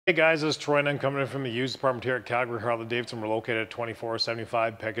Hey guys, this is Troy and I'm coming in from the used department here at Calgary Harley-Davidson. We're located at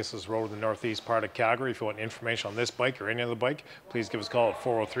 2475 Pegasus Road in the northeast part of Calgary. If you want information on this bike or any other bike, please give us a call at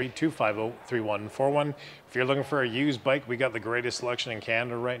 403-250-3141. If you're looking for a used bike, we got the greatest selection in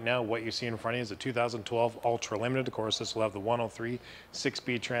Canada right now. What you see in front of you is a 2012 Ultra Limited. Of course, this will have the 103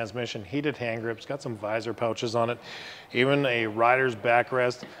 6-speed transmission, heated hand grips, got some visor pouches on it, even a rider's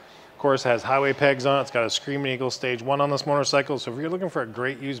backrest. Of course, has highway pegs on it. It's got a Screaming Eagle Stage 1 on this motorcycle. So if you're looking for a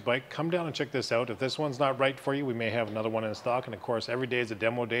great used bike, come down and check this out. If this one's not right for you, we may have another one in stock. And of course, every day is a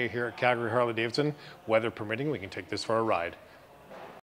demo day here at Calgary Harley-Davidson. Weather permitting, we can take this for a ride.